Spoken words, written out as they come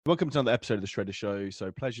Welcome to another episode of the Shredder Show.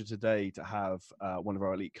 So, pleasure today to have one of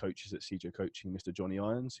our elite coaches at CJ Coaching, Mr. Jonny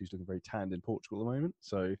Irons, who's looking very tanned in Portugal at the moment.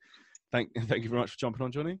 So, thank you very much for jumping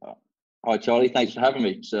on, Jonny. Hi, Charlie. Thanks for having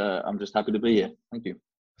me. I'm just happy to be here. Thank you.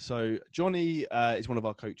 So, Jonny is one of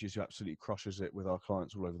our coaches who absolutely crushes it with our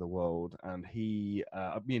clients all over the world. And me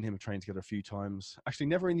and him have trained together a few times. Actually,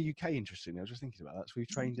 never in the UK, interestingly. I was just thinking about that. So, we've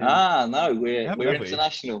trained in... No, we're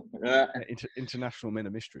international. International men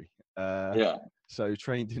of mystery. Yeah. So,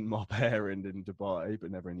 trained in Marbella and in Dubai, but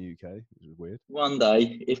never in the UK, which is weird. One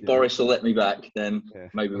day, if Boris will let me back, then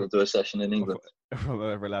maybe we'll do a session in England. If I'm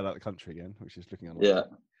ever allowed out of the country again, which is looking unlikely.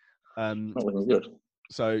 Yeah. Not looking good.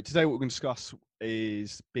 So today what we're going to discuss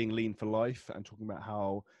is being lean for life and talking about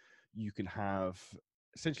how you can have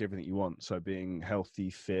essentially everything you want. So being healthy,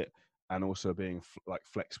 fit, and also being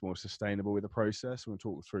flexible and sustainable with the process. We're going to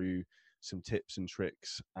talk through some tips and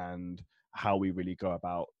tricks and how we really go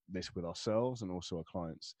about this with ourselves and also our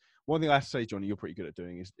clients. One thing I have to say, Jonny, you're pretty good at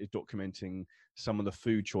doing is documenting some of the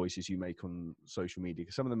food choices you make on social media,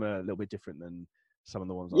 because some of them are a little bit different than some of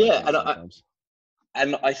the ones I do sometimes.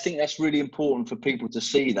 And I think that's really important for people to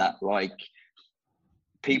see that. Like,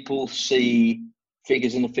 people see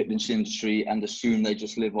figures in the fitness industry and assume they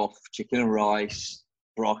just live off chicken and rice,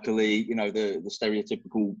 broccoli, the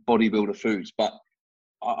stereotypical bodybuilder foods. But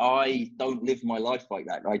I don't live my life like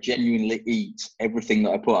that. I genuinely eat everything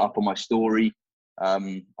that I put up on my story.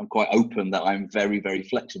 I'm quite open that I'm very, very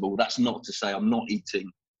flexible. That's not to say I'm not eating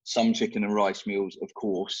some chicken and rice meals, of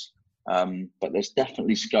course. But there's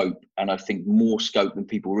definitely scope, and I think more scope than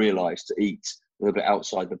people realise, to eat a little bit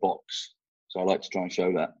outside the box. So I like to try and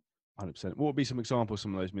show that. 100%. What would be some examples of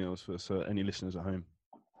some of those meals for any listeners at home?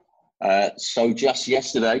 So just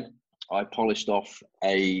yesterday, I polished off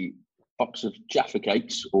a box of Jaffa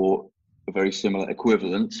cakes, or a very similar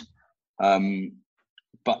equivalent.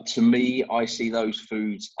 But to me, I see those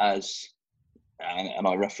foods as, and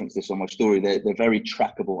I reference this on my story, they're very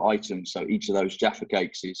trackable items. So each of those Jaffa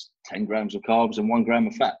cakes is 10 grams of carbs and 1 gram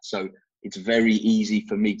of fat. So it's very easy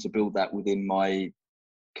for me to build that within my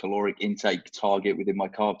caloric intake target, within my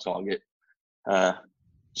carb target.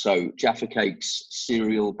 So Jaffa cakes,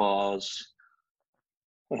 cereal bars,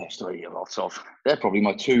 what else do I eat a lot of? They're probably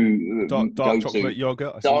my two dark go-to. Chocolate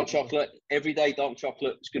yogurt. Dark chocolate, everyday dark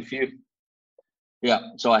chocolate. It's good for you. Yeah,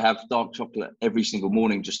 so I have dark chocolate every single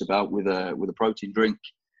morning, just about, with a protein drink.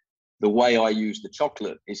 The way I use the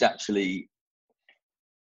chocolate is actually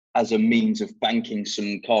as a means of banking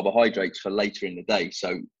some carbohydrates for later in the day.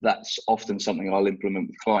 So that's often something I'll implement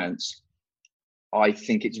with clients. I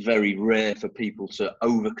think it's very rare for people to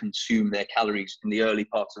overconsume their calories in the early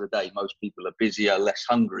parts of the day. Most people are busier, less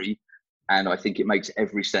hungry, and I think it makes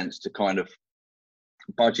every sense to kind of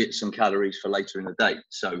budget some calories for later in the day.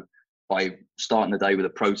 So by starting the day with a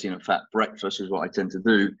protein and fat breakfast, is what I tend to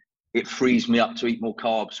do, it frees me up to eat more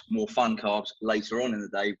carbs, more fun carbs later on in the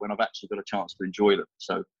day when I've actually got a chance to enjoy them.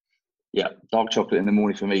 So yeah, dark chocolate in the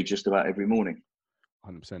morning for me, just about every morning.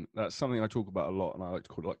 100%. That's something I talk about a lot, and I like to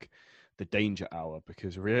call it like the danger hour,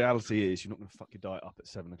 because the reality is you're not going to fuck your diet up at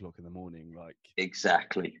 7 o'clock in the morning. Like,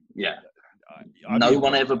 exactly. Yeah. No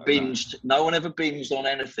one ever binged on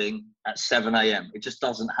anything at 7 a.m. It just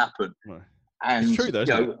doesn't happen. No. And it's true though,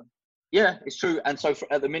 isn't it? Yeah, it's true. And so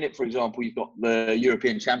at the minute, for example, you've got the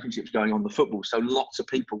European Championships going on, the football. So lots of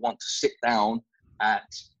people want to sit down at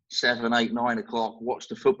 7, 8, 9 o'clock, watch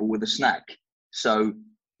the football with a snack. So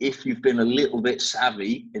if you've been a little bit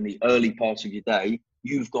savvy in the early part of your day,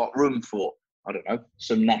 you've got room for, I don't know,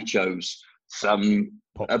 some nachos,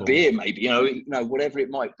 a beer, maybe, whatever it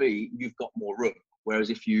might be, you've got more room. Whereas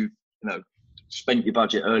if you spent your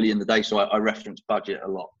budget early in the day, so I reference budget a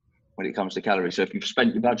lot when it comes to calories. So if you've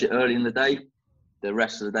spent your budget early in the day, the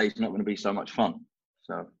rest of the day is not going to be so much fun.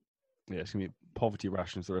 So yeah, it's going to be poverty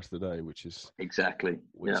rations the rest of the day, which is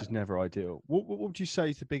is never ideal. What would you say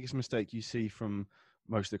is the biggest mistake you see from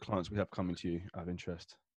most of the clients we have coming to you out of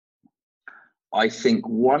interest? I think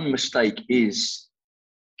one mistake is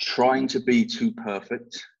trying to be too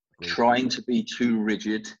perfect, trying to be too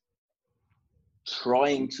rigid,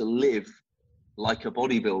 trying to live like a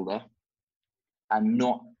bodybuilder, and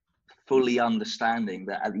not fully understanding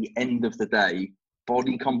that at the end of the day,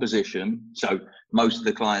 body composition. So most of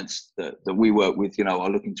the clients that we work with, are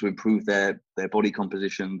looking to improve their body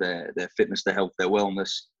composition, their fitness, their health, their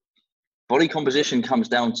wellness. Body composition comes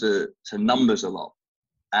down to numbers a lot.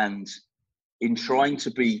 And in trying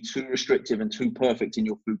to be too restrictive and too perfect in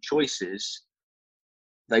your food choices,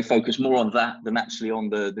 they focus more on that than actually on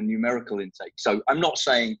the numerical intake. So I'm not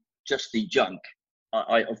saying just eat junk.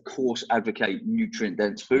 I of course advocate nutrient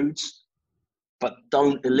dense foods, but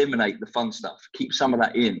don't eliminate the fun stuff. Keep some of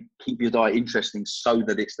that in. Keep your diet interesting so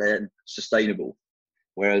that it's then sustainable.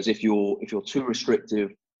 Whereas if you're too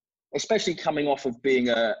restrictive, especially coming off of being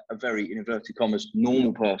a very, in inverted commas,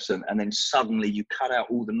 normal person, and then suddenly you cut out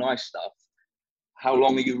all the nice stuff, how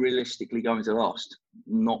long are you realistically going to last?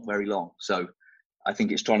 Not very long. So I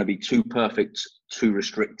think it's trying to be too perfect, too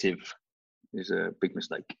restrictive is a big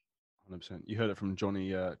mistake. 100%. You heard it from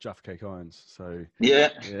Jonny Jaffa Cake Irons. So yeah.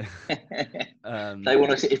 They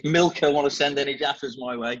want to. If Milka want to send any Jaffas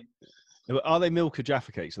my way, are they Milka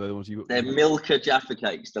Jaffa Cakes? Are they the ones you? They're Milka Jaffa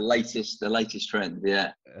Cakes, the latest trend.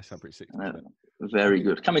 Yeah, that sounds pretty sick. Very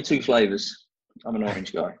good. Come in 2 flavors. I'm an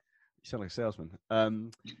orange guy. You sound like a salesman.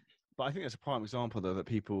 But I think that's a prime example, though, that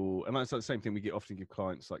people, and that's like the same thing we often give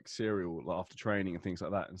clients, like cereal, like after training and things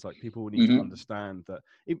like that. And it's like people need to understand that,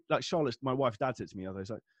 like Charlotte, my wife's dad said to me the other day, he's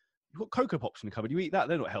like, "You've got Cocoa Pops in the cupboard. You eat that?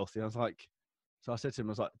 They're not healthy." And I was like, so I said to him,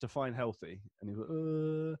 I was like, "Define healthy." And he was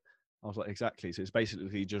like, I was like, exactly. So it's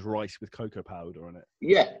basically just rice with cocoa powder on it.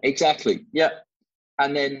 Yeah, exactly. Yeah.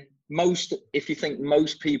 And then if you think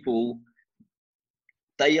most people,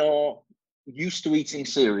 they are used to eating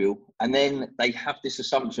cereal, and then they have this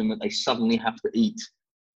assumption that they suddenly have to eat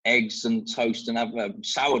eggs and toast and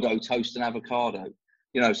sourdough toast and avocado,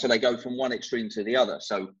 so they go from one extreme to the other.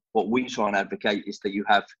 So what we try and advocate is that you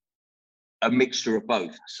have a mixture of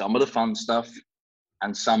both, some of the fun stuff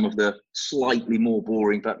and some of the slightly more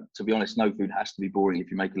boring, but to be honest, no food has to be boring if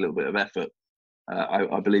you make a little bit of effort.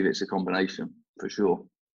 I believe it's a combination for sure.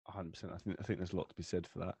 100%. I think there's a lot to be said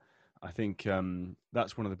for that. I think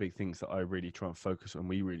that's one of the big things that I really try and focus on.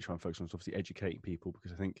 We really try and focus on is obviously educating people,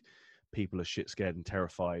 because I think people are shit scared and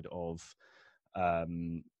terrified of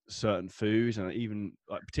certain foods, and even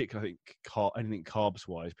like particularly I think anything carbs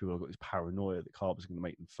wise, people have got this paranoia that carbs are going to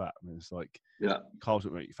make them fat. I mean, it's like, carbs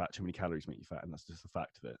won't make you fat. Too many calories make you fat, and that's just the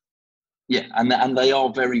fact of it. Yeah, and they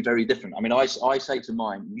are very, very different. I mean, I say to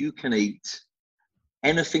mine, you can eat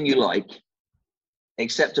anything you like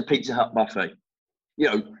except a Pizza Hut buffet.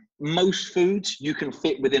 Most foods you can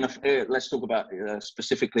fit within let's talk about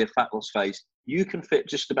specifically a fat loss phase. You can fit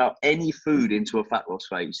just about any food into a fat loss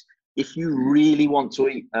phase. If you really want to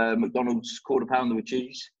eat McDonald's quarter pounder with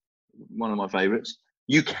cheese, one of my favorites,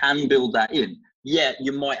 you can build that in. Yeah,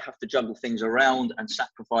 you might have to juggle things around and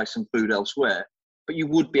sacrifice some food elsewhere, but you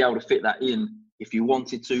would be able to fit that in if you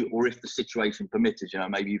wanted to, or if the situation permitted.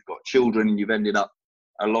 Maybe you've got children and you've ended up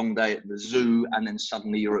a long day at the zoo and then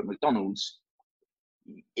suddenly you're at McDonald's.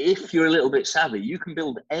 If you're a little bit savvy, you can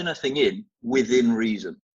build anything in within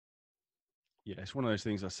reason. Yeah, it's one of those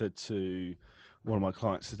things I said to one of my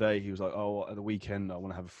clients today. He was like, "Oh, at the weekend I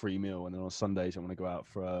want to have a free meal, and then on Sundays I want to go out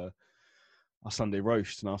for a Sunday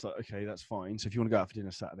roast." And I was like, "Okay, that's fine. So if you want to go out for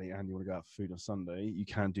dinner Saturday and you want to go out for food on Sunday, you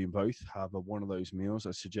can do both. However, one of those meals,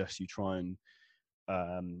 I suggest you try and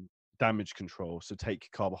damage control. So take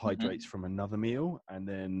carbohydrates from another meal and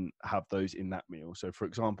then have those in that meal. So for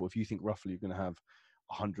example, if you think roughly you're going to have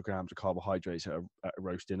 100 grams of carbohydrates at a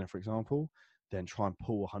roast dinner, for example, then try and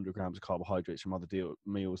pull 100 grams of carbohydrates from other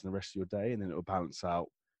meals in the rest of your day, and then it will balance out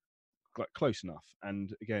close enough.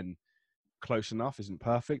 And again, close enough isn't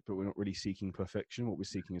perfect, but we're not really seeking perfection. What we're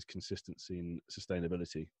seeking is consistency and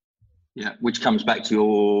sustainability. Yeah, which comes back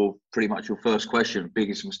to pretty much your first question,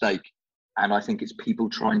 biggest mistake. And I think it's people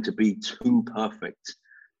trying to be too perfect.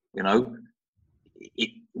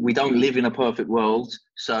 We don't live in a perfect world,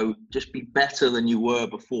 so just be better than you were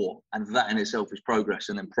before, and that in itself is progress.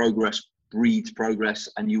 And then progress breeds progress,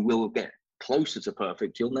 and you will get closer to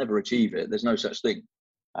perfect. You'll never achieve it. There's no such thing,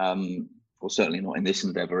 or certainly not in this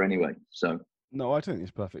endeavor anyway. So no, I don't think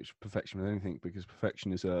it's perfection with anything, because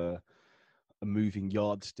perfection is a moving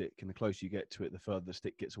yardstick, and the closer you get to it, the further the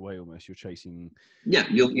stick gets away. Almost, you're chasing. Yeah,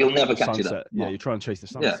 you'll never catch it up. Yeah, you're trying to chase the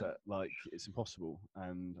sunset. Like, it's impossible.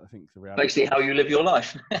 And I think the reality, basically, how you live your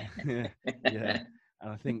life. yeah. And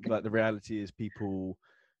I think like the reality is, people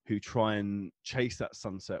who try and chase that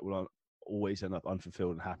sunset will always end up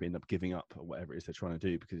unfulfilled and happy, end up giving up or whatever it is they're trying to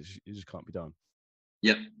do, because it just can't be done.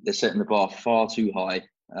 Yep, they're setting the bar far too high.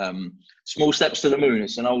 Small steps to the moon.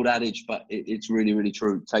 It's an old adage, but it's really, really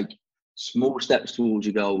true. Take small steps towards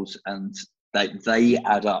your goals, and they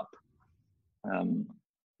add up. 100%.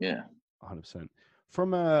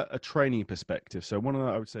 From a training perspective, so one of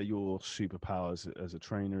I would say your superpowers as a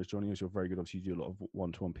trainer, as Jonny, is you're very good. Obviously, you do a lot of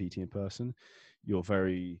one-to-one PT in person. You're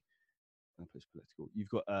very political. You've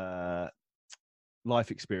got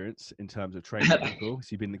life experience in terms of training people. So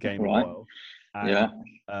you've been in the game a while.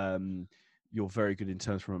 And, you're very good in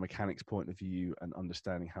terms from a mechanics point of view and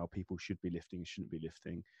understanding how people should be lifting and shouldn't be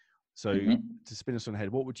lifting. So to spin us on the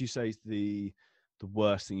head, what would you say is the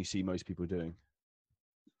worst thing you see most people doing?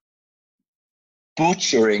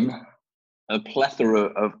 butchering a plethora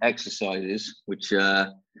of exercises, which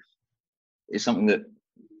is something that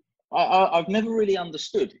I've never really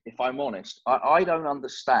understood, if I'm honest. I don't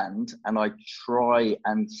understand, and I try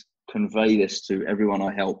and convey this to everyone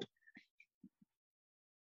I help.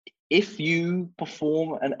 If you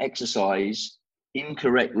perform an exercise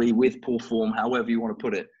incorrectly with poor form, however you want to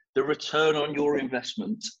put it, the return on your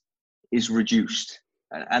investment is reduced.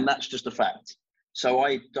 And that's just a fact. So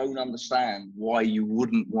I don't understand why you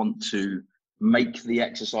wouldn't want to make the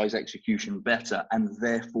exercise execution better and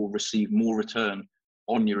therefore receive more return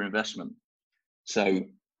on your investment. So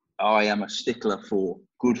I am a stickler for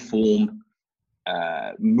good form,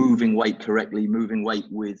 moving weight correctly, moving weight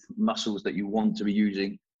with muscles that you want to be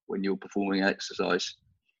using when you're performing exercise.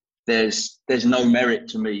 There's no merit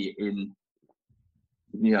to me in,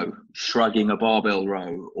 shrugging a barbell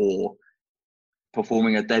row or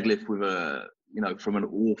performing a deadlift with from an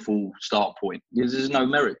awful start point. There's no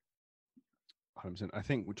merit. 100%. I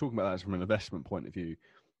think we're talking about that from an investment point of view.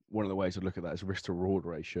 One of the ways to look at that is risk to reward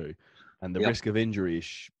ratio, and the risk of injury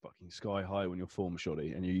is fucking sky high when you're form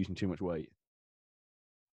shoddy and you're using too much weight.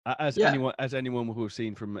 Anyone who have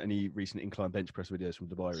seen from any recent incline bench press videos from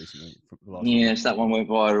Dubai recently, from the last yes, that one went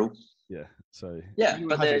viral. Yeah, so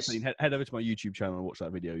but head over to my YouTube channel and watch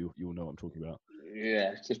that video. You'll know what I'm talking about.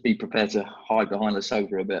 Yeah, just be prepared to hide behind the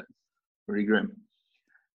sofa a bit. Pretty grim.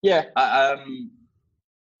 Yeah,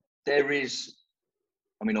 there is.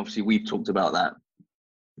 I mean, obviously, we've talked about that.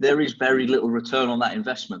 There is very little return on that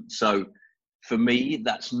investment. So, for me,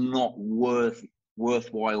 that's not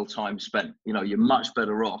worthwhile time spent. You're much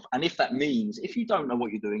better off. And if that means, if you don't know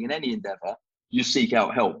what you're doing in any endeavor, you seek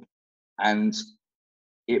out help. And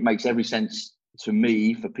it makes every sense to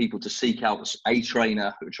me for people to seek out a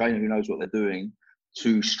trainer who knows what they're doing,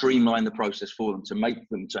 to streamline the process for them,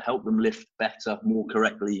 to help them lift better, more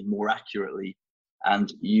correctly, more accurately,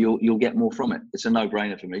 and you'll get more from it. It's a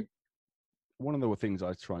no-brainer for me. One of the things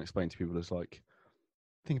I try and explain to people is like,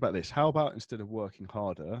 think about this. How about instead of working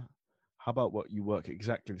harder, how about what you work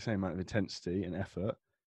exactly the same amount of intensity and effort,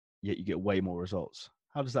 yet you get way more results?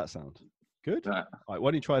 How does that sound? Good? Right. Why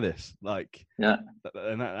don't you try this? Yeah.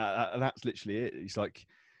 And that's literally it. It's like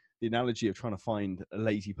the analogy of trying to find a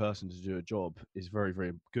lazy person to do a job is very,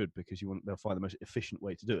 very good because they'll find the most efficient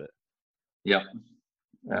way to do it. Yeah.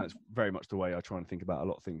 And it's very much the way I try and think about a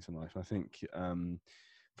lot of things in life. I think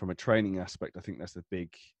from a training aspect, I think that's the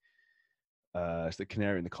big, it's the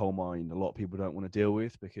canary in the coal mine a lot of people don't want to deal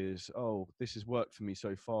with because, this has worked for me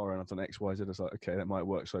so far and I've done X, Y, Z. It's like, okay, that might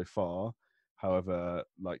work so far. However,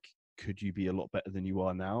 could you be a lot better than you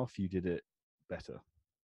are now if you did it better?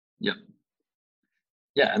 Yeah.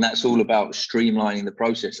 Yeah, and that's all about streamlining the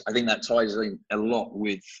process. I think that ties in a lot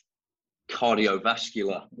with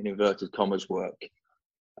cardiovascular, in inverted commas, work.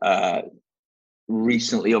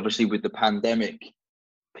 Recently, obviously, with the pandemic,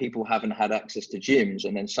 people haven't had access to gyms,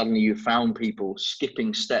 and then suddenly you found people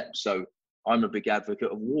skipping steps. So I'm a big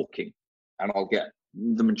advocate of walking, and I'll get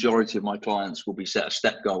the majority of my clients will be set a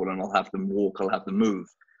step goal, and I'll have them walk, I'll have them move.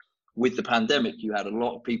 With the pandemic, you had a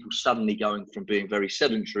lot of people suddenly going from being very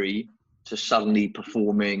sedentary to suddenly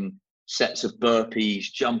performing sets of burpees,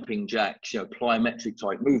 jumping jacks, plyometric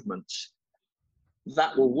type movements.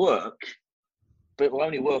 That will work, but it will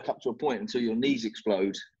only work up to a point until your knees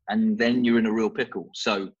explode, and then you're in a real pickle.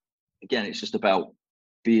 So again, it's just about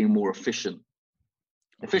being more efficient.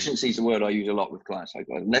 Efficiency is a word I use a lot with clients. I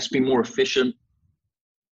go, let's be more efficient,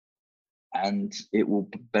 and it will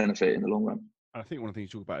benefit in the long run. I think one of the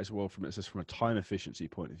things you talk about as well from a time efficiency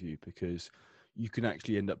point of view, because you can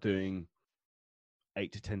actually end up doing 8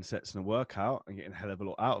 to 10 sets in a workout and getting a hell of a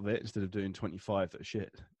lot out of it instead of doing 25 that are shit.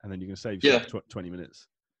 And then you can save yourself 20 minutes.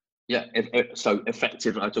 Yeah. So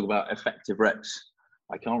effective, I talk about effective reps.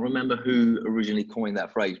 I can't remember who originally coined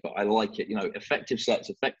that phrase, but I like it. Effective sets,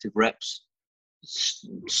 effective reps,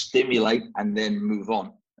 stimulate, and then move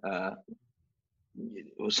on.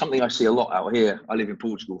 Something I see a lot out here. I live in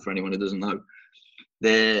Portugal, for anyone who doesn't know.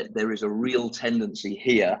 There is a real tendency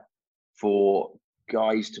here for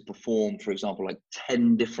guys to perform, for example,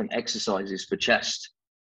 10 different exercises for chest.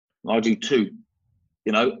 I do 2,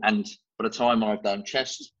 and by the time I've done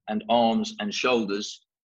chest and arms and shoulders,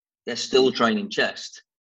 they're still training chest.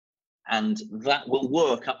 And that will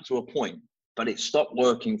work up to a point, but it stopped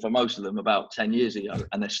working for most of them about 10 years ago,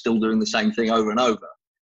 and they're still doing the same thing over and over.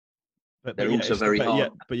 But they're also very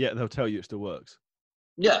hard. But yet they'll tell you it still works.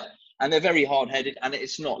 Yeah. And they're very hard-headed, and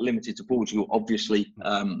it's not limited to Portugal, obviously.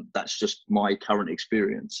 That's just my current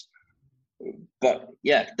experience. But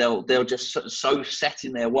yeah, they'll just so set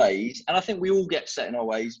in their ways, and I think we all get set in our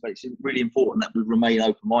ways. But it's really important that we remain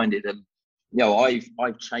open-minded. And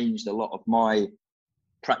I've changed a lot of my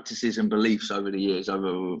practices and beliefs over the years,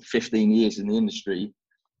 over 15 years in the industry,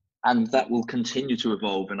 and that will continue to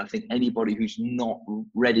evolve. And I think anybody who's not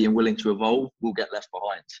ready and willing to evolve will get left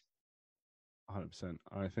behind. 100%.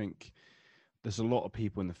 I think there's a lot of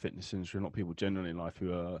people in the fitness industry, a lot of people generally in life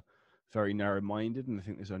who are very narrow-minded, and I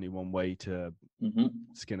think there's only one way to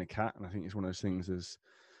skin a cat. And I think it's one of those things, there's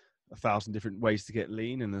 1,000 different ways to get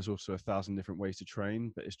lean, and there's also 1,000 different ways to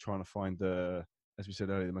train, but it's trying to find the, as we said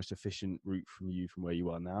earlier, the most efficient route from where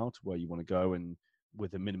you are now to where you want to go, and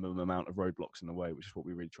with a minimum amount of roadblocks in the way, which is what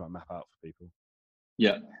we really try and map out for people.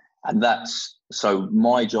 Yeah. And that's, so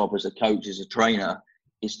my job as a coach, as a trainer,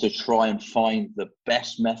 is to try and find the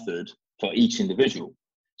best method for each individual.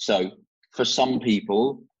 So for some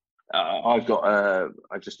people, I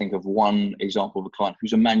just think of one example of a client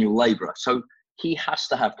who's a manual laborer. So he has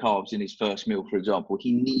to have carbs in his first meal, for example.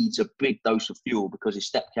 He needs a big dose of fuel because his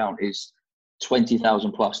step count is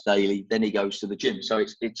 20,000 plus daily. Then he goes to the gym. So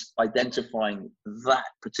it's identifying that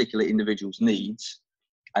particular individual's needs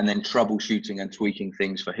and then troubleshooting and tweaking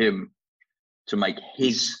things for him to make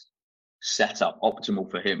his setup optimal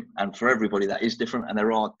for him. And for everybody that is different, and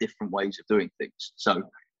there are different ways of doing things. So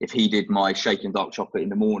if he did my shake and dark chocolate in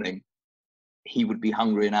the morning, he would be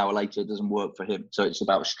hungry an hour later. It doesn't work for him. So it's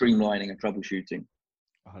about streamlining and troubleshooting.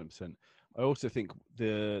 100%. I also think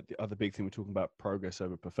the other big thing we're talking about, progress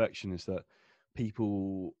over perfection, is that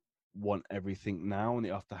people want everything now, and they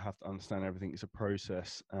have to understand everything is a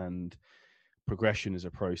process and progression is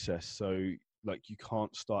a process. So like, you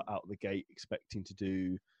can't start out the gate expecting to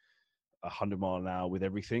do 100 mile an hour with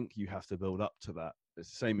everything. You have to build up to that.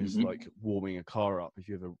 It's the same as like warming a car up. If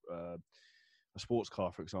you have a sports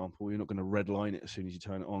car, for example, you're not going to red line it as soon as you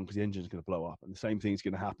turn it on, because the engine's going to blow up. And the same thing is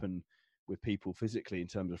going to happen with people physically, in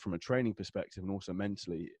terms of from a training perspective and also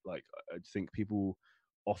mentally. Like, I think people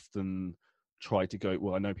often try to go,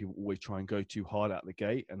 well, I know people always try and go too hard out the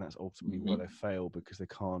gate, and that's ultimately where they fail, because they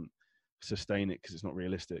can't sustain it because it's not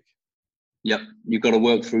realistic. Yep, you've got to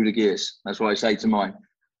work through the gears. That's what I say to mine.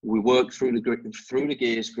 We work through the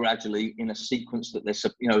gears gradually in a sequence that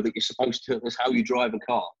that you're supposed to. That's how you drive a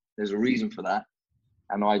car. There's a reason for that,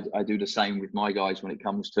 and I do the same with my guys when it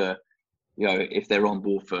comes to, if they're on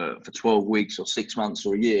board for 12 weeks or 6 months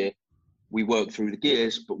or a year. We work through the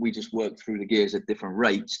gears, but we just work through the gears at different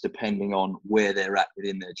rates depending on where they're at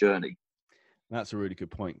within their journey. That's a really good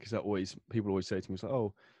point, because people always say to me, it's like,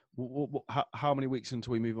 oh, how many weeks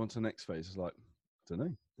until we move on to the next phase? It's like, I don't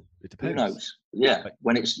know. It depends. Who knows? Yeah, like,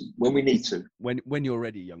 when we need to. When you're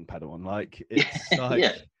ready, young Padawan. Like, it's like,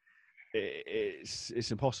 yeah.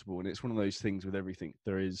 It's impossible, and it's one of those things with everything.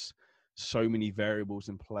 There is so many variables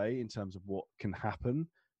in play in terms of what can happen,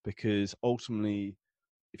 because ultimately,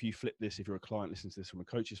 if you flip this, if you're a client listening to this from a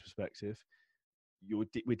coach's perspective,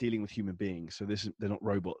 we're dealing with human beings. So they're not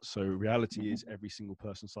robots. So reality is, every single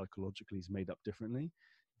person psychologically is made up differently.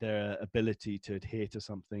 Their ability to adhere to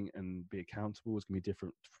something and be accountable is going to be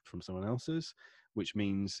different from someone else's, which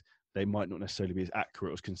means they might not necessarily be as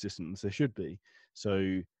accurate or as consistent as they should be.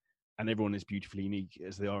 So, and everyone is beautifully unique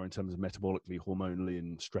as they are in terms of metabolically, hormonally,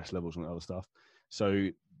 and stress levels and other stuff. So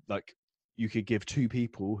like, you could give two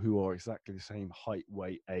people who are exactly the same height,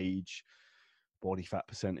 weight, age, body fat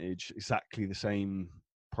percentage, exactly the same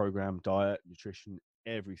program, diet, nutrition,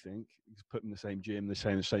 everything. You put them in the same gym, the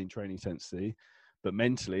same training intensity, but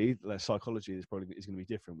mentally, their psychology is going to be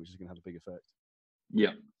different, which is going to have a big effect.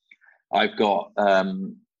 Yeah, I've got.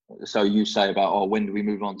 So you say about, when do we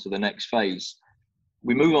move on to the next phase?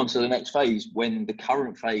 We move on to the next phase when the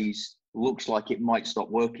current phase looks like it might stop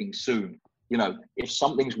working soon. If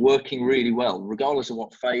something's working really well, regardless of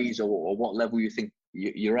what phase or what level you think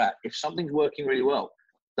you're at, if something's working really well,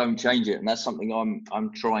 don't change it. And that's something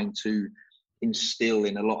I'm trying to instill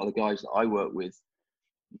in a lot of the guys that I work with.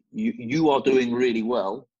 You are doing really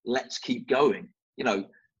well. Let's keep going.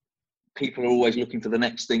 People are always looking for the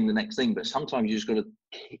next thing, but sometimes you just got to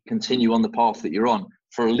continue on the path that you're on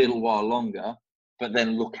for a little while longer, but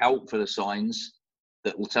then look out for the signs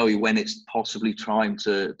that will tell you when it's possibly time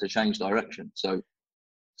to change direction. So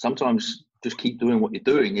sometimes just keep doing what you're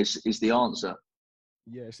doing is the answer.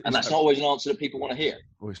 Yes, and that's not always an answer that people want to hear.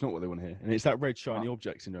 Well, it's not what they want to hear, and it's that red shiny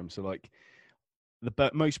object syndrome. So like,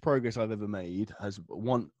 the most progress I've ever made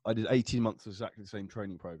I did 18 months of exactly the same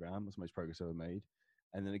training program. That's the most progress I've ever made.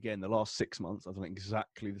 And then again, the last 6 months, I've done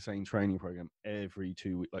exactly the same training program every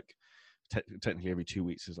 2 weeks. Like, technically every 2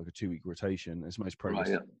 weeks is like a 2-week rotation. It's most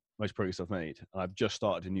progress, most progress I've made. And I've just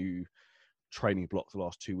started a new training block the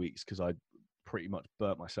last 2 weeks, because I pretty much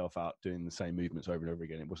burnt myself out doing the same movements over and over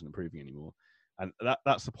again. It wasn't improving anymore. And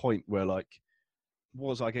that's the point where, like,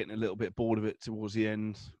 was I getting a little bit bored of it towards the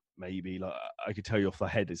end? maybe like I could tell you off the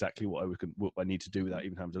head exactly what I need to do without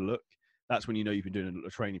even having to look. That's when you know you've been doing a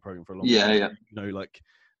training program for a long time. Yeah. You know, like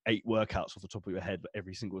 8 workouts off the top of your head, but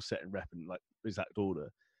every single set and rep in like exact order.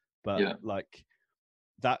 But like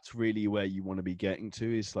that's really where you want to be getting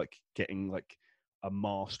to, is like getting like a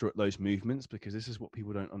master at those movements, because this is what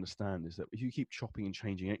people don't understand, is that if you keep chopping and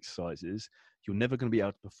changing exercises, you're never going to be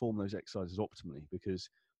able to perform those exercises optimally, because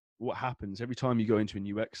what happens every time you go into a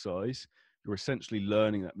new exercise, you're essentially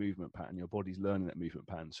learning that movement pattern. Your body's learning that movement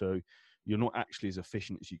pattern. So you're not actually as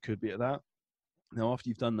efficient as you could be at that. Now, after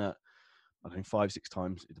you've done that, I think 5, 6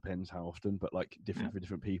 times, it depends how often, but like different for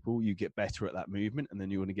different people, you get better at that movement, and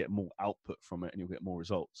then you want to get more output from it and you'll get more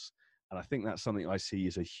results. And I think that's something I see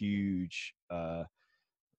as a huge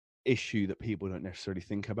issue that people don't necessarily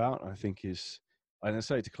think about. I think is, and I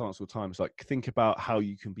say to clients all the time, it's like, think about how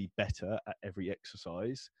you can be better at every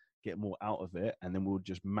exercise, get more out of it, and then we'll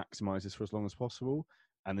just maximize this for as long as possible.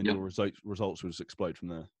 And then your results will just explode from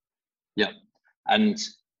there. Yeah. And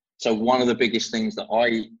so one of the biggest things that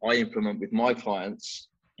I implement with my clients,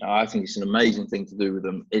 I think it's an amazing thing to do with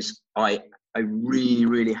them, is I really,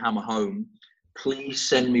 really hammer home, please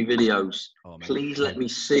send me videos. Oh, please let me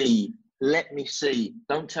see. Let me see.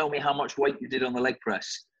 Don't tell me how much weight you did on the leg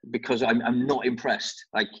press, because I'm not impressed.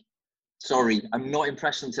 Like, sorry, I'm not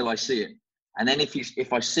impressed until I see it. And then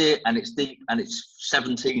if I see it and it's deep and it's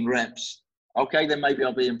 17 reps, okay, then maybe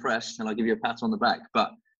I'll be impressed and I'll give you a pat on the back.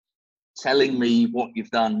 But telling me what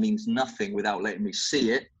you've done means nothing without letting me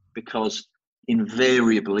see it, because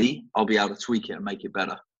invariably I'll be able to tweak it and make it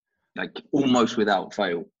better, like almost without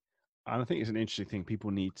fail. And I think it's an interesting thing.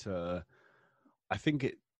 People need to,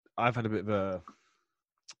 I've had a bit of a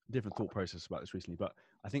different thought process about this recently, but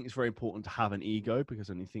I think it's very important to have an ego, because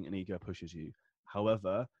then you think an ego pushes you.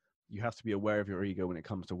 However, you have to be aware of your ego when it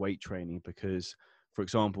comes to weight training, because, for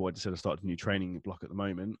example, I just said I started a new training block at the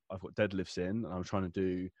moment. I've got deadlifts in, and I'm trying to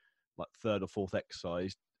do like 3rd or 4th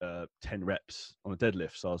exercise, 10 reps on a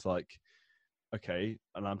deadlift. So I was like, okay,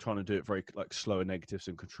 and I'm trying to do it very like slower negatives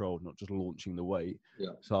and controlled, not just launching the weight.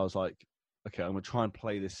 So I was like, okay, I'm gonna try and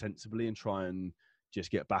play this sensibly and try and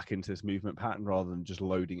just get back into this movement pattern rather than just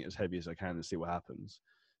loading it as heavy as I can and see what happens.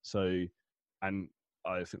 So, and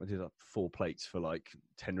I think I did like 4 plates for like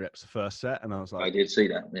 10 reps the first set, and I was like, I did see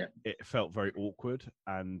that. Yeah, it felt very awkward,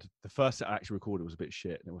 and the first set I actually recorded was a bit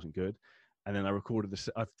shit and it wasn't good. And then I recorded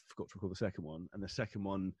I forgot to record the second one, and the second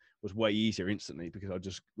one was way easier instantly, because I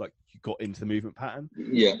just like got into the movement pattern.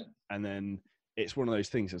 Yeah. And then it's one of those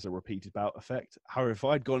things, as a repeated bout effect. However, if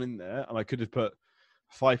I'd gone in there and I could have put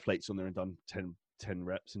 5 plates on there and done 10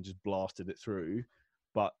 reps and just blasted it through,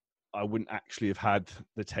 but I wouldn't actually have had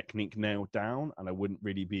the technique nailed down, and I wouldn't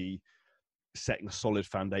really be setting a solid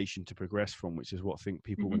foundation to progress from, which is what I think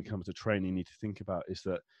people, when it comes to training, need to think about, is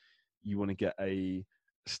that you want to get a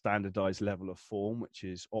standardized level of form which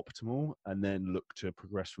is optimal, and then look to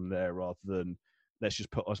progress from there, rather than let's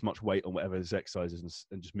just put as much weight on whatever this exercise is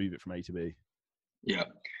and just move it from A to B. Yeah,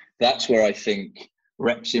 that's where I think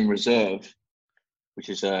reps in reserve, which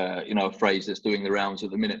is a phrase that's doing the rounds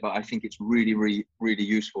at the minute, but I think it's really, really, really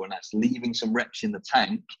useful, and that's leaving some reps in the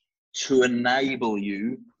tank to enable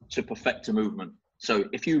you to perfect a movement. So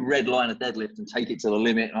if you redline a deadlift and take it to the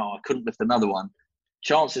limit, I couldn't lift another one,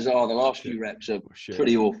 chances are the last few reps are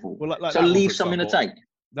pretty awful. Well, like so leave some in the tank.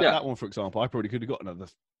 That one, for example, I probably could have got another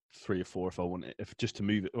 3 or 4 if I wanted, if just to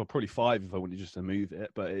move it, or probably 5 if I wanted just to move it.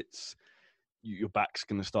 But it's your back's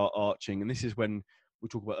going to start arching, and this is when we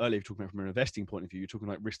talked about earlier, talking about from an investing point of view. You're talking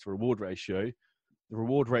like risk to reward ratio. The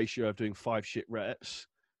reward ratio of doing 5 shit reps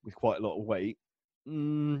with quite a lot of weight,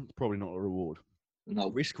 probably not a reward. No.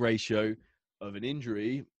 Risk ratio of an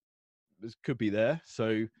injury could be there.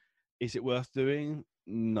 So is it worth doing?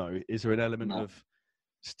 No. Is there an element of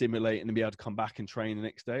stimulating and be able to come back and train the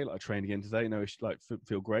next day? Like, I trained again today, no issue, like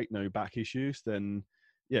feel great, no back issues, then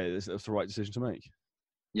yeah, that's the right decision to make.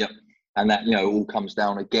 Yep. And that, all comes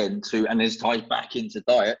down again to, and this ties back into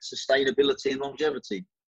diet, sustainability and longevity.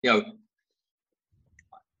 I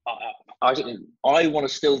want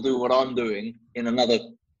to still do what I'm doing in another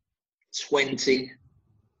 20,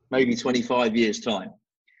 maybe 25 years time.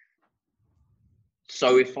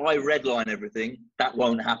 So if I redline everything, that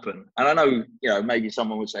won't happen. And I know, maybe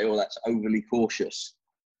someone would say, oh, that's overly cautious.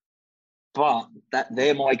 But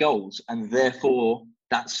they're my goals. And therefore,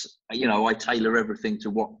 that's, I tailor everything to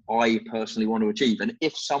what I personally want to achieve. And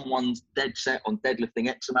if someone's dead set on deadlifting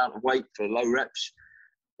X amount of weight for low reps,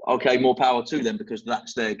 okay, more power to them, because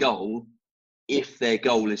that's their goal. If their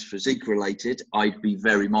goal is physique related, I'd be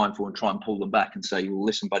very mindful and try and pull them back and say, well,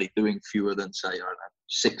 listen, buddy, doing fewer than, say, I don't know,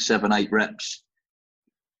 6, 7, 8 reps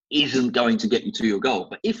isn't going to get you to your goal.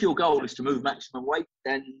 But if your goal is to move maximum weight,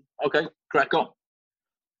 then okay, crack on.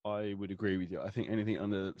 I would agree with you. I think anything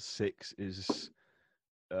under 6 is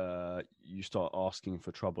you start asking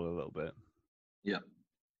for trouble a little bit. Yeah.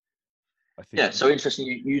 I think. Yeah. So interesting.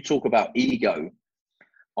 You talk about ego.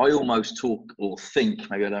 I almost talk or think,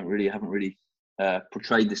 maybe haven't really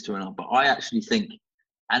portrayed this to enough, but I actually think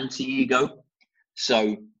anti-ego.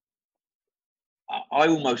 So I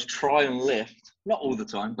almost try and lift, not all the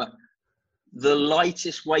time, but the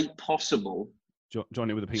lightest weight possible.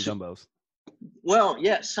 Jonny with the pink dumbbells. Well,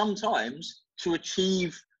 yeah, sometimes to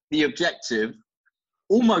achieve the objective,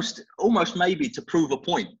 almost maybe to prove a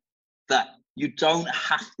point that you don't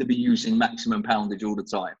have to be using maximum poundage all the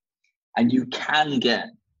time. And you can get,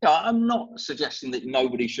 I'm not suggesting that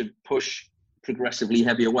nobody should push progressively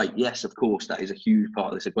heavier weight. Yes, of course, that is a huge part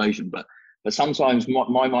of this equation. But sometimes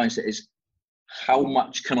my mindset is, how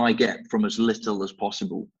much can I get from as little as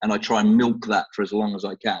possible? And I try and milk that for as long as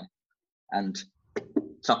I can. And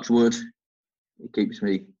touch wood, it keeps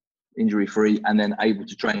me injury free and then able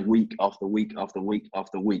to train week after week after week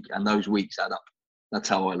after week. And those weeks add up. That's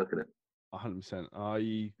how I look at it. 100%.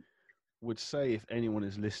 I would say if anyone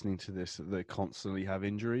is listening to this, that they constantly have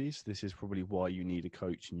injuries, this is probably why you need a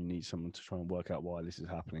coach and you need someone to try and work out why this is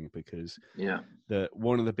happening. Because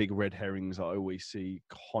one of the big red herrings I always see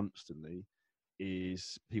constantly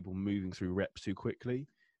is people moving through reps too quickly.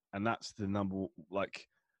 And that's the number, like,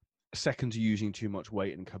 second to using too much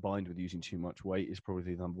weight and combined with using too much weight is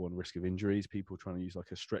probably the number one risk of injuries. People trying to use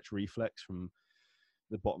like a stretch reflex from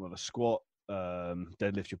the bottom of a squat,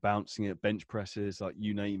 deadlift, you're bouncing it, bench presses, like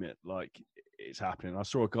you name it, like it's happening. I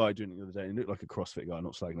saw a guy doing it the other day and he looked like a CrossFit guy,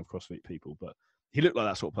 not slagging off CrossFit people, but he looked like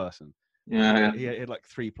that sort of person. Yeah. He had like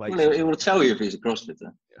 3 plates. Well, it will tell you if he's a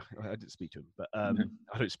CrossFitter. I didn't speak to him, but I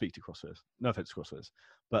don't speak to CrossFitters. No offense to CrossFitters.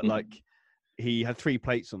 But like he had 3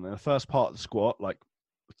 plates on there. The first part of the squat, like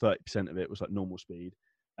 30% of it was like normal speed.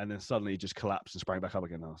 And then suddenly he just collapsed and sprang back up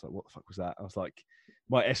again. I was like, what the fuck was that? I was like,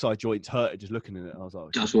 my SI joints hurted just looking at it. I was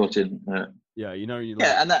like, just watching. Yeah, you know,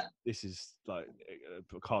 and that this is like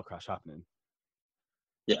a car crash happening.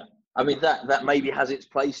 Yeah, I mean that maybe has its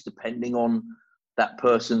place depending on that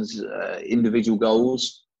person's individual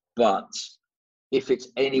goals. But if it's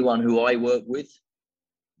anyone who I work with,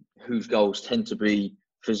 whose goals tend to be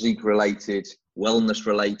physique related, wellness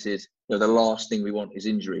related, the last thing we want is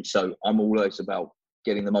injury. So I'm always about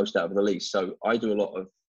getting the most out of the least. So I do a lot of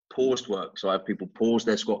paused work. So I have people pause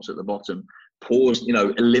their squats at the bottom, pause,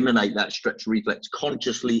 eliminate that stretch reflex,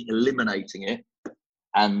 consciously eliminating it.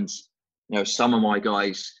 And, some of my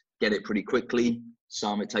guys get it pretty quickly.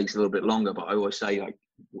 Some it takes a little bit longer, but I always say, like,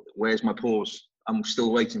 where's my pause? I'm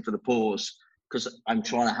still waiting for the pause because I'm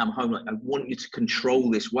trying to hammer home. Like, I want you to control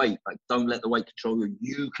this weight. Like, don't let the weight control you.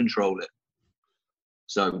 You control it.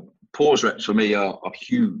 So pause reps for me are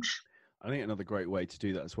huge. I think another great way to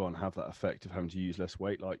do that as well and have that effect of having to use less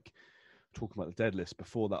weight, like talking about the deadlifts,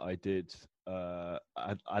 before that I did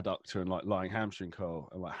adductor and like lying hamstring curl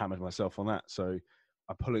and like hammered myself on that. So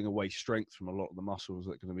I'm pulling away strength from a lot of the muscles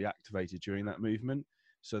that are going to be activated during that movement.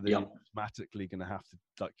 So they're automatically going to have to,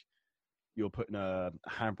 like, you're putting a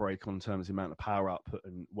handbrake on in terms of the amount of power output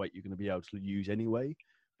and weight you're going to be able to use anyway,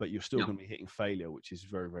 but you're still going to be hitting failure, which is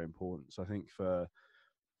very, very important. So I think for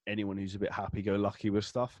anyone who's a bit happy-go-lucky with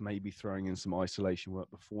stuff, maybe throwing in some isolation work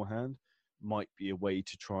beforehand might be a way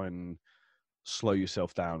to try and slow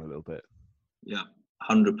yourself down a little bit. Yeah,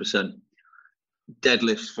 100%.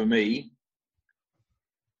 Deadlifts for me.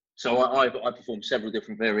 So I perform several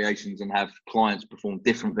different variations and have clients perform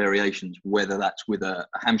different variations, whether that's with a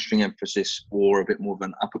hamstring emphasis or a bit more of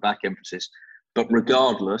an upper back emphasis. But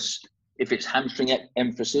regardless, if it's hamstring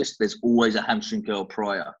emphasis, there's always a hamstring curl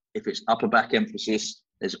prior. If it's upper back emphasis,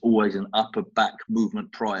 there's always an upper back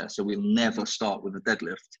movement prior. So we'll never start with a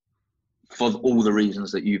deadlift for all the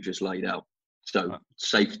reasons that you've just laid out. So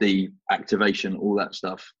safety, activation, all that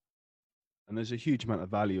stuff. And there's a huge amount of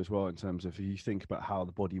value as well in terms of, if you think about how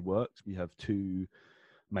the body works, we have 2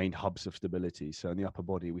 main hubs of stability. So in the upper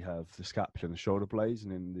body, we have the scapula and the shoulder blades,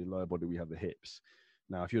 and in the lower body, we have the hips.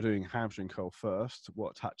 Now, if you're doing hamstring curl first,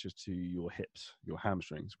 what attaches to your hips, your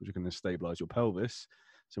hamstrings, which are going to stabilize your pelvis.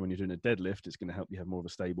 So when you're doing a deadlift, it's going to help you have more of a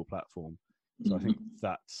stable platform. So I think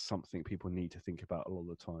that's something people need to think about a lot of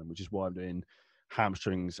the time, which is why I'm doing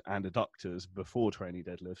hamstrings and adductors before training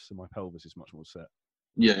deadlifts, so my pelvis is much more set.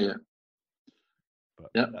 Yeah.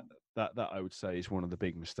 But that I would say is one of the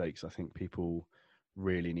big mistakes I think people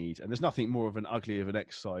really need. And there's nothing more of an ugly of an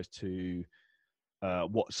exercise to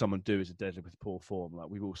what someone do as a deadlift with poor form. Like,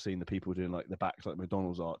 we've all seen the people doing like the back, like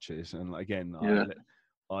McDonald's arches. And again,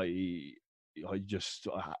 I just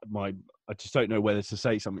don't know whether to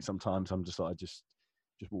say something. Sometimes I'm just like, I just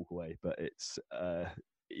walk away. But it's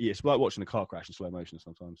it's like watching a car crash in slow motion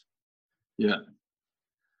sometimes. Yeah.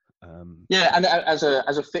 Yeah, and as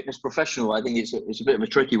a fitness professional, I think it's a bit of a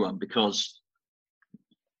tricky one, because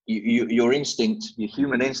your instinct, your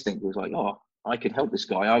human instinct, was like, oh, I could help this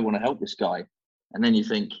guy. I want to help this guy, and then you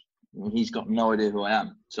think, well, he's got no idea who I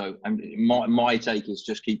am. So my take is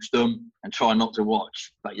just keep stum and try not to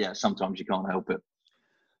watch. But yeah, sometimes you can't help it.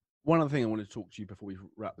 One other thing I wanted to talk to you before we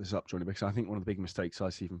wrap this up, Jonny, because I think one of the big mistakes I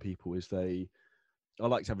see from people is I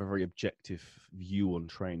like to have a very objective view on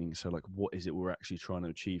training. So, like, what is it we're actually trying to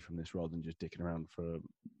achieve from this, rather than just dicking around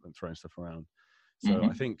and throwing stuff around. So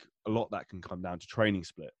I think a lot of that can come down to training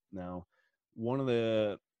split. Now,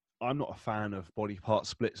 I'm not a fan of body part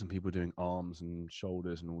splits and people doing arms and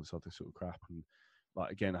shoulders and all this other sort of crap. And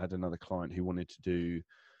like, again, I had another client who wanted to do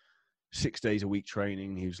 6 days a week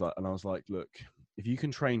training. He was like, and I was like, look, if you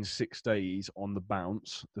can train 6 days on the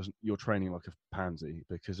bounce, you're training like a pansy,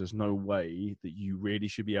 because there's no way that you really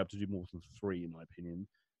should be able to do more than 3, in my opinion,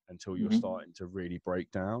 until you're starting to really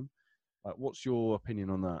break down. Like, what's your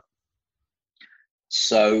opinion on that?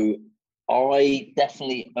 So I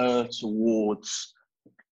definitely err towards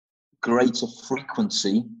greater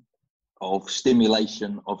frequency of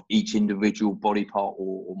stimulation of each individual body part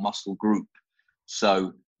or muscle group.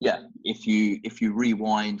 So yeah, if you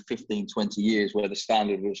rewind 15, 20 years, where the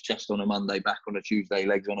standard was chest on a Monday, back on a Tuesday,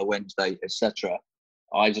 legs on a Wednesday, etc.,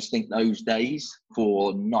 I just think those days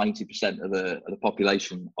for 90% of the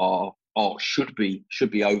population should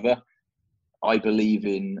be over. I believe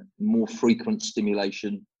in more frequent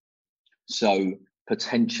stimulation, so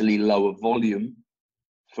potentially lower volume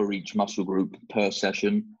for each muscle group per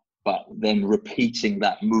session, but then repeating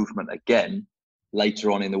that movement again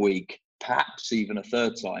later on in the week, perhaps even a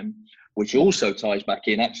third time, which also ties back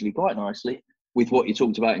in actually quite nicely with what you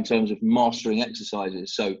talked about in terms of mastering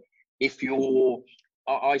exercises. So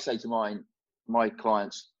I say to my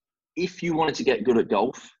clients, if you wanted to get good at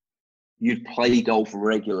golf, you'd play golf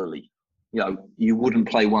regularly. You wouldn't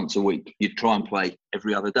play once a week. You'd try and play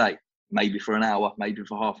every other day, maybe for an hour, maybe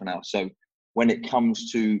for half an hour. So when it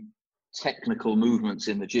comes to technical movements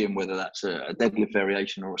in the gym, whether that's a deadlift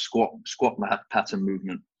variation or a squat pattern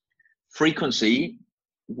movement, frequency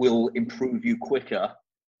will improve you quicker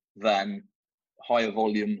than higher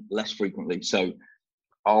volume, less frequently. So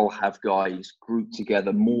I'll have guys group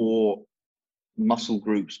together more muscle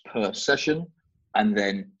groups per session, and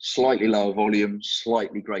then slightly lower volume,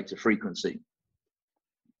 slightly greater frequency.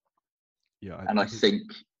 Yeah, I think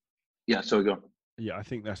sorry, go on. Yeah, I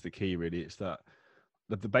think that's the key, really. It's that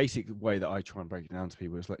the basic way that I try and break it down to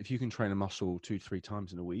people is, like, if you can train a muscle 2 to 3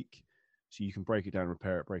 times in a week, so you can break it down,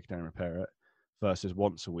 repair it, break it down, repair it, versus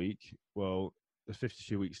once a week. Well, there's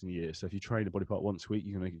 52 weeks in a year. So if you train a body part once a week,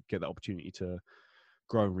 you're going to get that opportunity to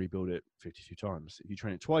grow and rebuild it 52 times. If you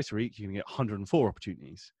train it twice a week, you're going to get 104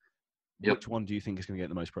 opportunities. Yep. Which one do you think is going to get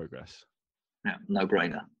the most progress? Yeah, no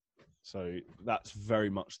brainer. So that's very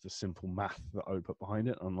much the simple math that I would put behind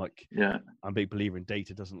it. I'm a big believer in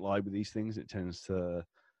data doesn't lie with these things. It tends to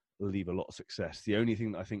leave a lot of success. The only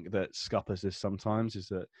thing that I think that scuppers this sometimes is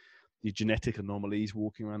that the genetic anomalies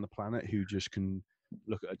walking around the planet, who just can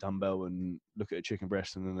look at a dumbbell and look at a chicken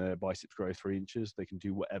breast and then their biceps grow 3 inches. They can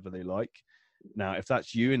do whatever they like. Now, if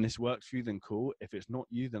that's you and this works for you, then cool. If it's not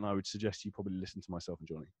you, then I would suggest you probably listen to myself and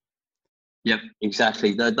Jonny. Yep,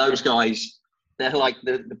 exactly. Those guys, they're like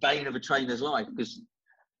the bane of a trainer's life, because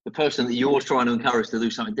the person that you're trying to encourage to do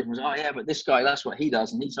something different is, oh yeah, but this guy, that's what he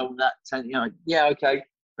does, and he told that, yeah, okay,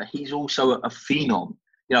 but he's also a phenom.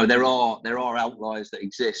 There are outliers that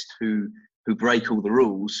exist who break all the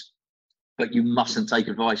rules, but you mustn't take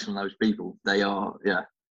advice from those people. They are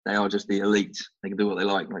just the elite. They can do what they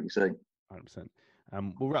like you say. 100%.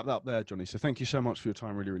 We'll wrap that up there, Jonny. So thank you so much for your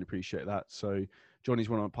time. Really, really appreciate that. So Jonny's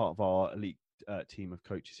part of our elite team of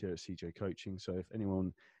coaches here at CJ Coaching. So if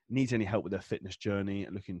anyone needs any help with their fitness journey,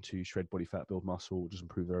 looking to shred body fat, build muscle, or just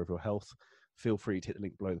improve their overall health, feel free to hit the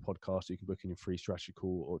link below the podcast. You can book in a free strategy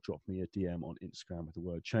call or drop me a DM on Instagram with the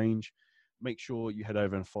word change. Make sure you head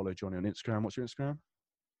over and follow Jonny on Instagram. What's your Instagram?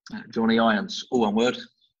 Jonny Irons, all one word.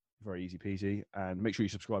 Very easy peasy. And make sure you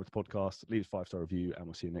subscribe to the podcast, leave a 5-star review, and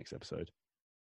we'll see you next episode.